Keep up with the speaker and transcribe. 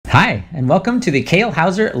Hi, and welcome to the Kale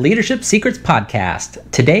Houser Leadership Secrets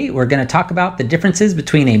podcast. Today, we're going to talk about the differences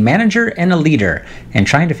between a manager and a leader and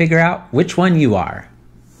trying to figure out which one you are.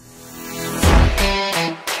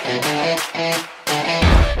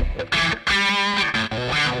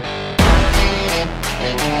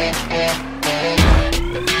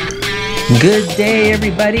 Good day,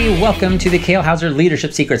 everybody. Welcome to the Kale Houser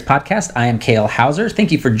Leadership Secrets podcast. I am Kale Houser.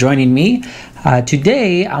 Thank you for joining me.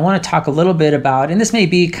 Today, I want to talk a little bit about, and this may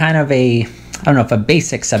be kind of I don't know if a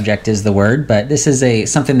basic subject is the word, but this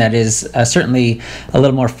is something that is certainly a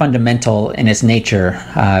little more fundamental in its nature,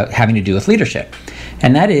 having to do with leadership.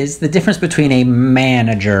 And that is the difference between a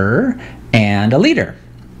manager and a leader.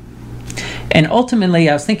 And ultimately,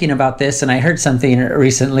 I was thinking about this, and I heard something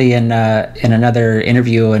recently in another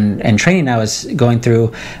interview and training I was going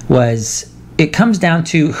through, was it comes down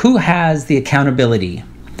to who has the accountability,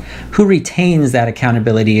 who retains that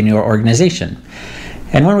accountability in your organization.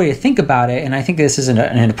 And one way to think about it, and I think this is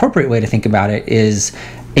an appropriate way to think about it, is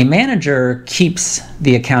a manager keeps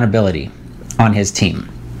the accountability on his team,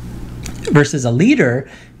 versus a leader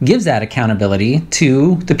gives that accountability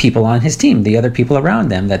to the people on his team, the other people around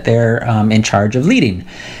them that they're in charge of leading.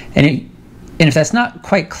 And if that's not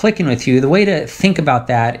quite clicking with you, the way to think about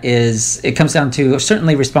that is it comes down to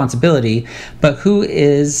certainly responsibility, but who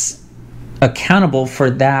is accountable for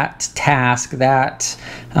that task, that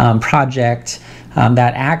project,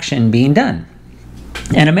 that action being done.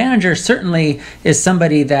 And a manager certainly is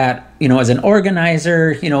somebody that, as an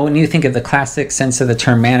organizer, when you think of the classic sense of the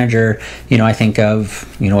term manager, I think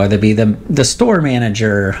of, whether it be the store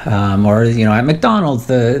manager, or, at McDonald's,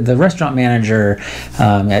 the restaurant manager,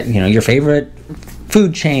 at, your favorite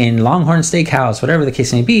food chain, Longhorn Steakhouse, whatever the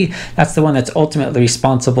case may be. That's the one that's ultimately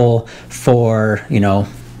responsible for,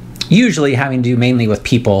 usually having to do mainly with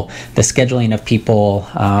people, the scheduling of people,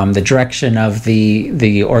 the direction of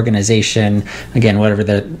the organization. Again, whatever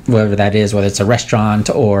that is, whether it's a restaurant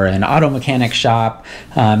or an auto mechanic shop,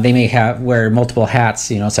 they may wear multiple hats,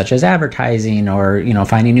 such as advertising or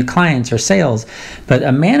finding new clients or sales. But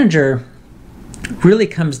a manager really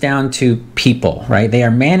comes down to people, right? They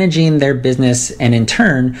are managing their business and in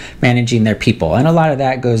turn managing their people. And a lot of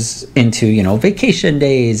that goes into, vacation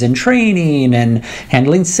days and training and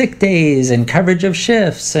handling sick days and coverage of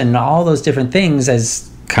shifts and all those different things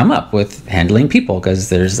as come up with handling people, because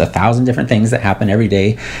there's 1,000 different things that happen every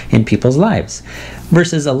day in people's lives.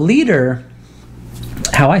 Versus a leader,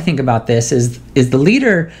 how I think about this is the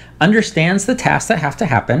leader understands the tasks that have to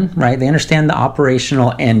happen, right? They understand the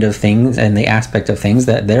operational end of things and the aspect of things,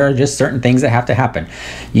 that there are just certain things that have to happen.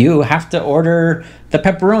 You have to order the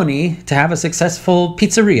pepperoni to have a successful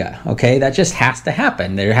pizzeria, okay? That just has to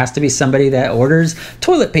happen. There has to be somebody that orders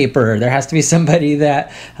toilet paper. There has to be somebody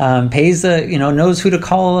that pays knows who to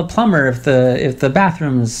call a plumber if the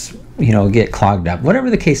bathrooms get clogged up.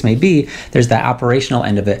 Whatever the case may be, there's that operational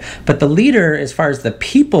end of it. But the leader, as far as the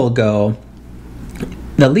people go,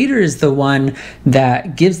 the leader is the one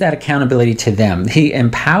that gives that accountability to them. He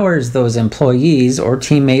empowers those employees or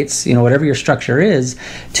teammates, whatever your structure is,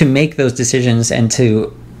 to make those decisions and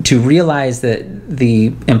to realize that the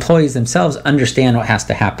employees themselves understand what has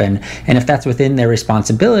to happen, and if that's within their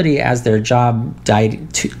responsibility as their job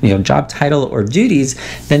title or duties,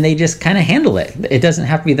 then they just kind of handle it. It doesn't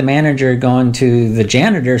have to be the manager going to the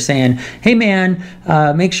janitor saying, "Hey man,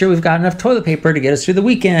 make sure we've got enough toilet paper to get us through the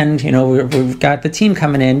weekend. We've got the team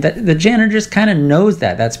coming in." The janitor just kind of knows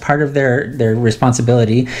that that's part of their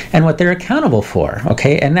responsibility and what they're accountable for.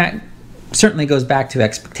 Okay, and that certainly goes back to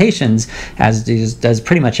expectations, as does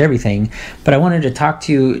pretty much everything. But I wanted to talk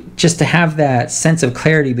to you just to have that sense of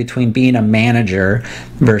clarity between being a manager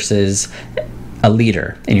versus a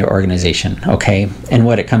leader in your organization, okay? And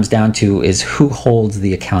what it comes down to is who holds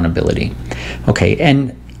the accountability, okay?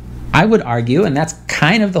 And I would argue, and that's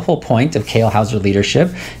kind of the whole point of Kale Houser Leadership,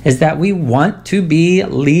 is that we want to be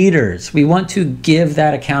leaders. We want to give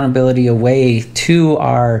that accountability away to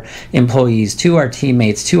our employees, to our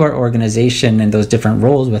teammates, to our organization, and those different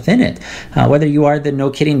roles within it. Whether you are the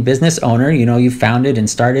no-kidding business owner, you founded and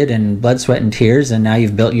started in blood, sweat, and tears, and now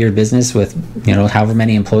you've built your business with, however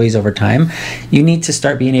many employees over time, you need to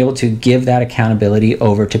start being able to give that accountability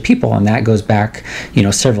over to people. And that goes back,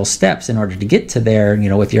 several steps in order to get to there,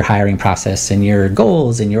 with your hiring process and your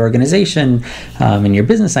goals and your organization and your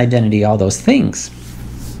business identity, all those things.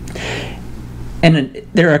 And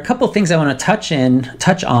there are a couple things I want to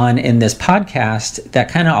touch on in this podcast that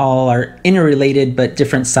kind of all are interrelated but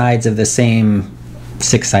different sides of the same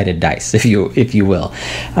six-sided dice, if you will.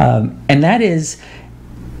 And that is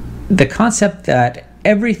the concept that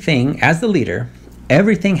everything, as the leader,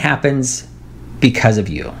 everything happens because of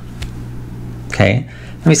you. Okay?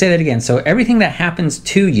 Let me say that again. So everything that happens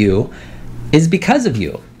to you is because of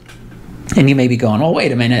you. And you may be going, oh,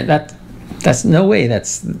 wait a minute, that's no way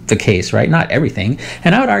that's the case, right? Not everything.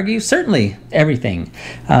 And I would argue certainly everything.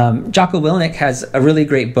 Jocko Willink has a really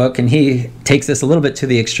great book, and he takes this a little bit to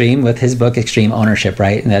the extreme with his book, Extreme Ownership,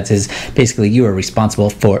 right? And that's basically you are responsible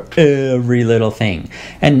for every little thing.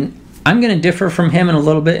 And I'm going to differ from him in a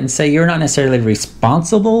little bit and say you're not necessarily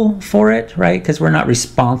responsible for it, right? Because we're not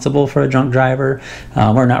responsible for a drunk driver.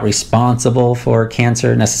 We're not responsible for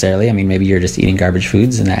cancer necessarily. I mean, maybe you're just eating garbage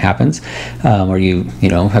foods and that happens. Or you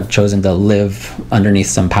have chosen to live underneath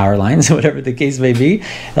some power lines, whatever the case may be.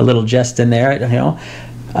 A little jest in there,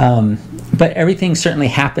 but everything certainly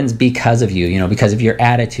happens because of you, because of your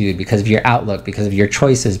attitude, because of your outlook, because of your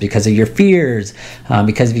choices, because of your fears,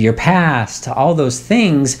 because of your past. All those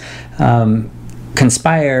things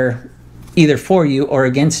conspire either for you or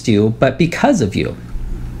against you, but because of you.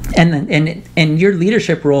 And your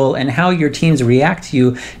leadership role and how your teams react to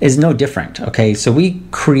you is no different, okay? So we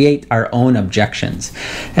create our own objections.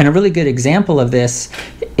 And a really good example of this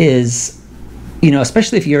is,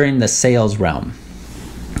 especially if you're in the sales realm.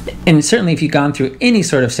 And certainly if you've gone through any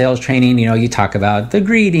sort of sales training, you talk about the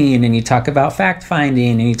greeting, and you talk about fact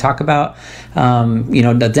finding, and you talk about,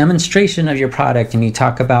 the demonstration of your product, and you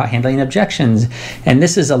talk about handling objections. And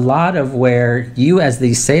this is a lot of where you as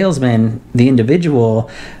the salesman, the individual,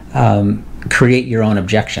 create your own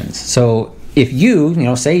objections. So if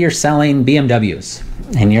you, say you're selling BMWs,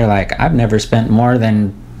 and you're like, I've never spent more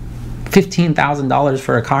than $15,000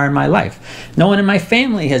 for a car in my life. No one in my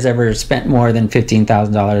family has ever spent more than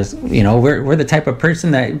 $15,000. We're the type of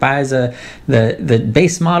person that buys the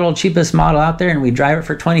base model, cheapest model out there, and we drive it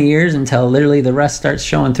for 20 years until literally the rust starts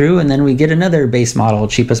showing through, and then we get another base model,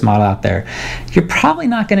 cheapest model out there. You're probably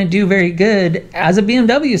not going to do very good as a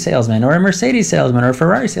BMW salesman or a Mercedes salesman or a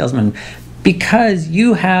Ferrari salesman, because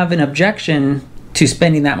you have an objection to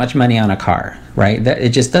spending that much money on a car, right? That it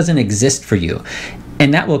just doesn't exist for you.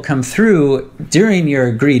 And that will come through during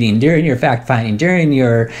your greeting, during your fact finding, during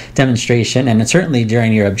your demonstration, and certainly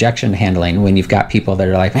during your objection handling, when you've got people that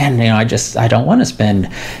are like, man, I don't want to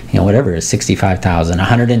spend, whatever, $65,000,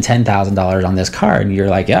 $110,000 on this car. And you're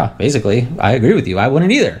like, yeah, basically, I agree with you. I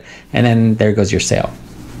wouldn't either. And then there goes your sale.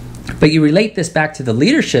 But you relate this back to the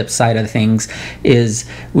leadership side of things, is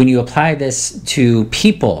when you apply this to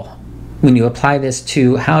people, when you apply this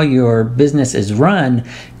to how your business is run,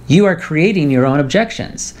 you are creating your own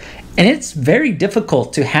objections. And it's very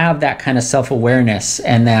difficult to have that kind of self-awareness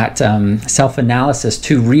and that self-analysis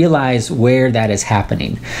to realize where that is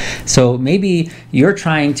happening. So maybe you're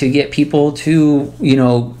trying to get people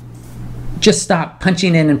to, just stop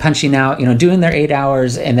punching in and punching out, doing their 8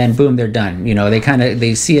 hours, and then boom, they're done.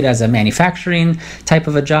 They see it as a manufacturing type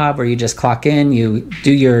of a job where you just clock in, you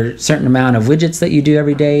do your certain amount of widgets that you do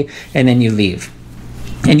every day, and then you leave.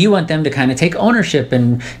 And you want them to kind of take ownership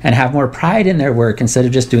and have more pride in their work instead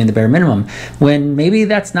of just doing the bare minimum, when maybe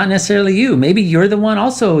that's not necessarily you. Maybe you're the one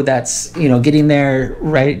also that's, getting there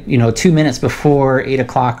right, 2 minutes before 8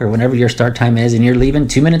 o'clock or whenever your start time is, and you're leaving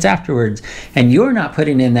 2 minutes afterwards, and you're not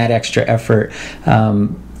putting in that extra effort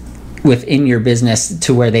within your business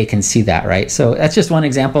to where they can see that, right? So that's just one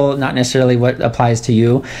example, not necessarily what applies to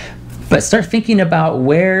you, but start thinking about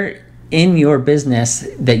where in your business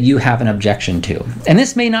that you have an objection to. And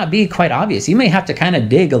this may not be quite obvious. You may have to kind of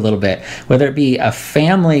dig a little bit, whether it be a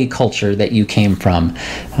family culture that you came from,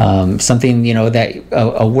 something, that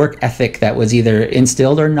a work ethic that was either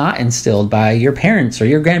instilled or not instilled by your parents or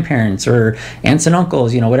your grandparents or aunts and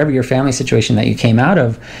uncles, whatever your family situation that you came out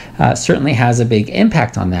of, certainly has a big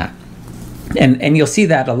impact on that. And you'll see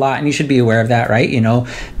that a lot, and you should be aware of that, right?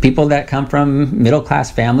 People that come from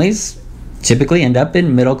middle-class families typically end up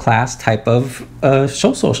in middle-class type of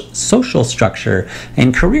social structure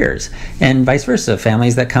and careers, and vice versa.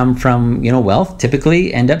 Families that come from wealth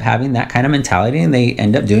typically end up having that kind of mentality, and they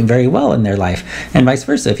end up doing very well in their life, and vice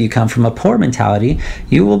versa. If you come from a poor mentality,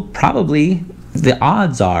 the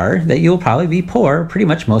odds are that you'll probably be poor pretty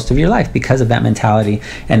much most of your life because of that mentality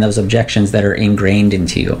and those objections that are ingrained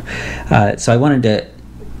into you. So I wanted to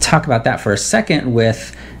talk about that for a second,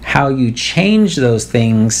 with how you change those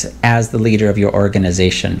things as the leader of your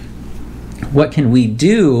organization. What can we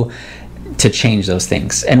do to change those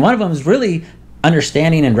things? And one of them is really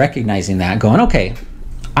understanding and recognizing that, going, okay,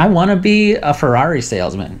 I want to be a Ferrari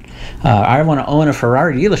salesman. I want to own a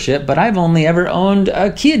Ferrari dealership, but I've only ever owned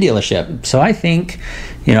a Kia dealership. So I think,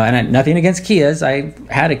 and nothing against Kias. I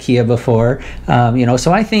had a Kia before,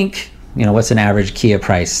 so I think, what's an average Kia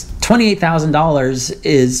price? $28,000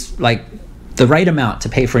 is like the right amount to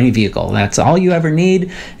pay for any vehicle. That's all you ever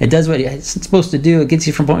need. It does what it's supposed to do. It gets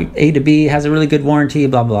you from point A to B, has a really good warranty,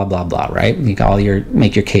 blah, blah, blah, blah, right? You can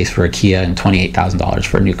make your case for a Kia and $28,000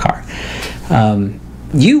 for a new car.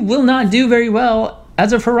 You will not do very well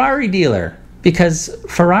as a Ferrari dealer, because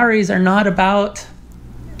Ferraris are not about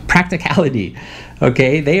practicality.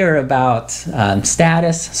 Okay, they are about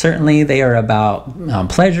status, certainly. They are about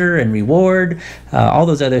pleasure and reward, all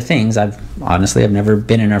those other things. I've never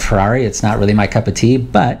been in a Ferrari. It's not really my cup of tea,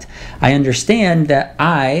 but I understand that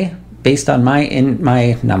based on my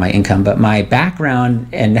income, but my background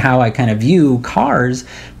and how I kind of view cars,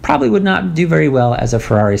 probably would not do very well as a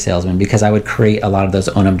Ferrari salesman, because I would create a lot of those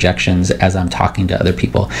own objections as I'm talking to other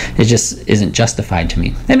people. It just isn't justified to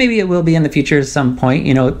me. And maybe it will be in the future at some point.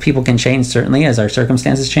 People can change, certainly, as our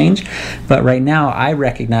circumstances change. But right now, I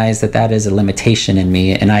recognize that that is a limitation in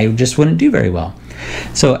me, and I just wouldn't do very well.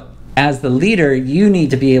 So as the leader, you need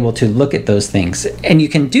to be able to look at those things. And you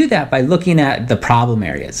can do that by looking at the problem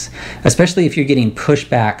areas, especially if you're getting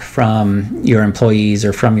pushback from your employees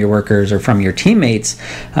or from your workers or from your teammates,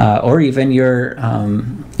 or even your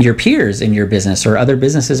peers in your business or other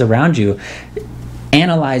businesses around you.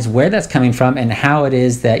 Analyze where that's coming from and how it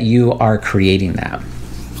is that you are creating that.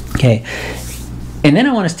 Okay. And then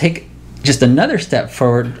I want us to take just another step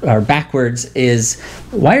forward or backwards is,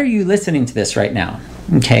 why are you listening to this right now?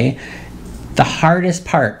 Okay, the hardest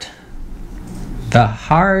part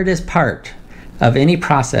of any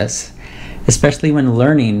process, especially when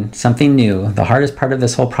learning something new, the hardest part of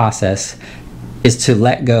this whole process is to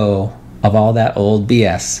let go of all that old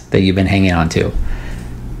BS that you've been hanging on to.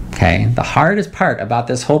 Okay, the hardest part about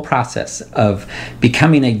this whole process of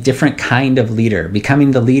becoming a different kind of leader,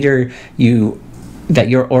 becoming the leader that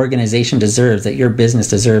your organization deserves, that your business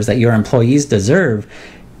deserves, that your employees deserve,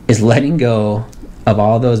 is letting go of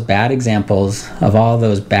all those bad examples, of all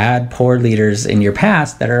those bad, poor leaders in your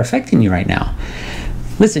past that are affecting you right now.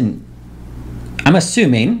 Listen, I'm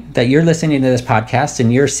assuming that you're listening to this podcast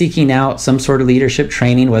and you're seeking out some sort of leadership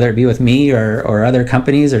training, whether it be with me or other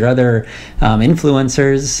companies or other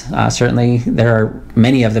influencers. Certainly, there are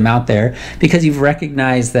many of them out there, because you've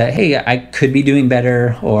recognized that, hey, I could be doing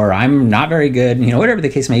better, or I'm not very good, whatever the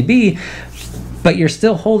case may be. But you're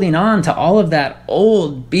still holding on to all of that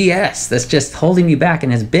old BS that's just holding you back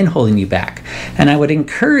and has been holding you back. And I would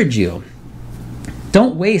encourage you,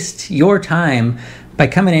 don't waste your time by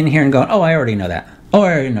coming in here and going, oh, I already know that. Oh,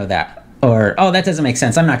 I already know that. Or, oh, that doesn't make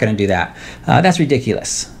sense. I'm not going to do that. That's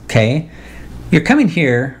ridiculous. Okay? You're coming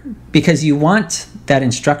here because you want that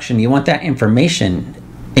instruction. You want that information.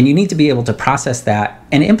 And you need to be able to process that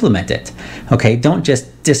and implement it. Okay, don't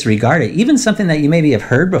just disregard it. Even something that you maybe have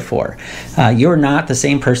heard before. You're not the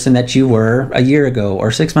same person that you were a year ago, or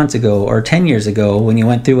 6 months ago, or 10 years ago when you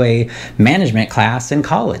went through a management class in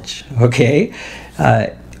college. Okay,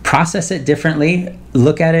 process it differently.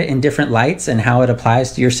 Look at it in different lights and how it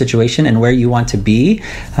applies to your situation and where you want to be.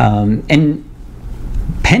 And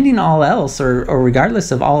pending all else, or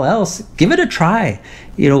regardless of all else, give it a try.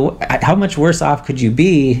 How much worse off could you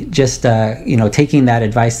be just taking that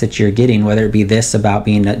advice that you're getting, whether it be this about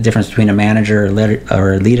being a difference between a manager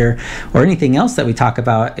or a leader, or anything else that we talk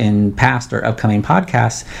about in past or upcoming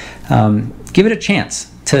podcasts. Give it a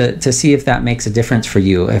chance to see if that makes a difference for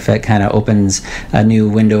you, if it kind of opens a new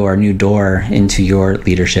window or a new door into your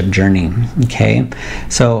leadership journey. Okay,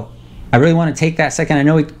 so I really want to take that second. I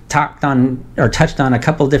know we touched on a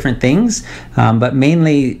couple different things, but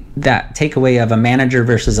mainly that takeaway of a manager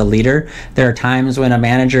versus a leader. There are times when a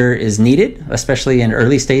manager is needed, especially in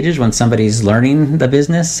early stages when somebody's learning the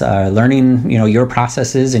business, learning your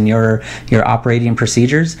processes and your operating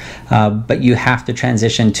procedures. But you have to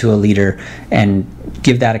transition to a leader and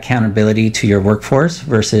give that accountability to your workforce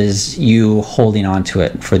versus you holding on to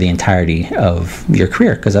it for the entirety of your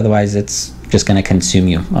career, because otherwise it's just going to consume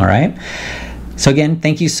you. All right. So again,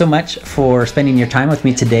 thank you so much for spending your time with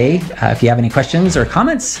me today. If you have any questions or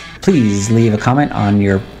comments, please leave a comment on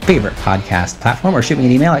your favorite podcast platform, or shoot me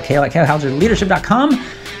an email at kale@kalehouserleadership.com.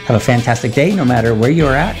 Have a fantastic day, no matter where you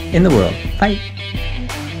are at in the world. Bye.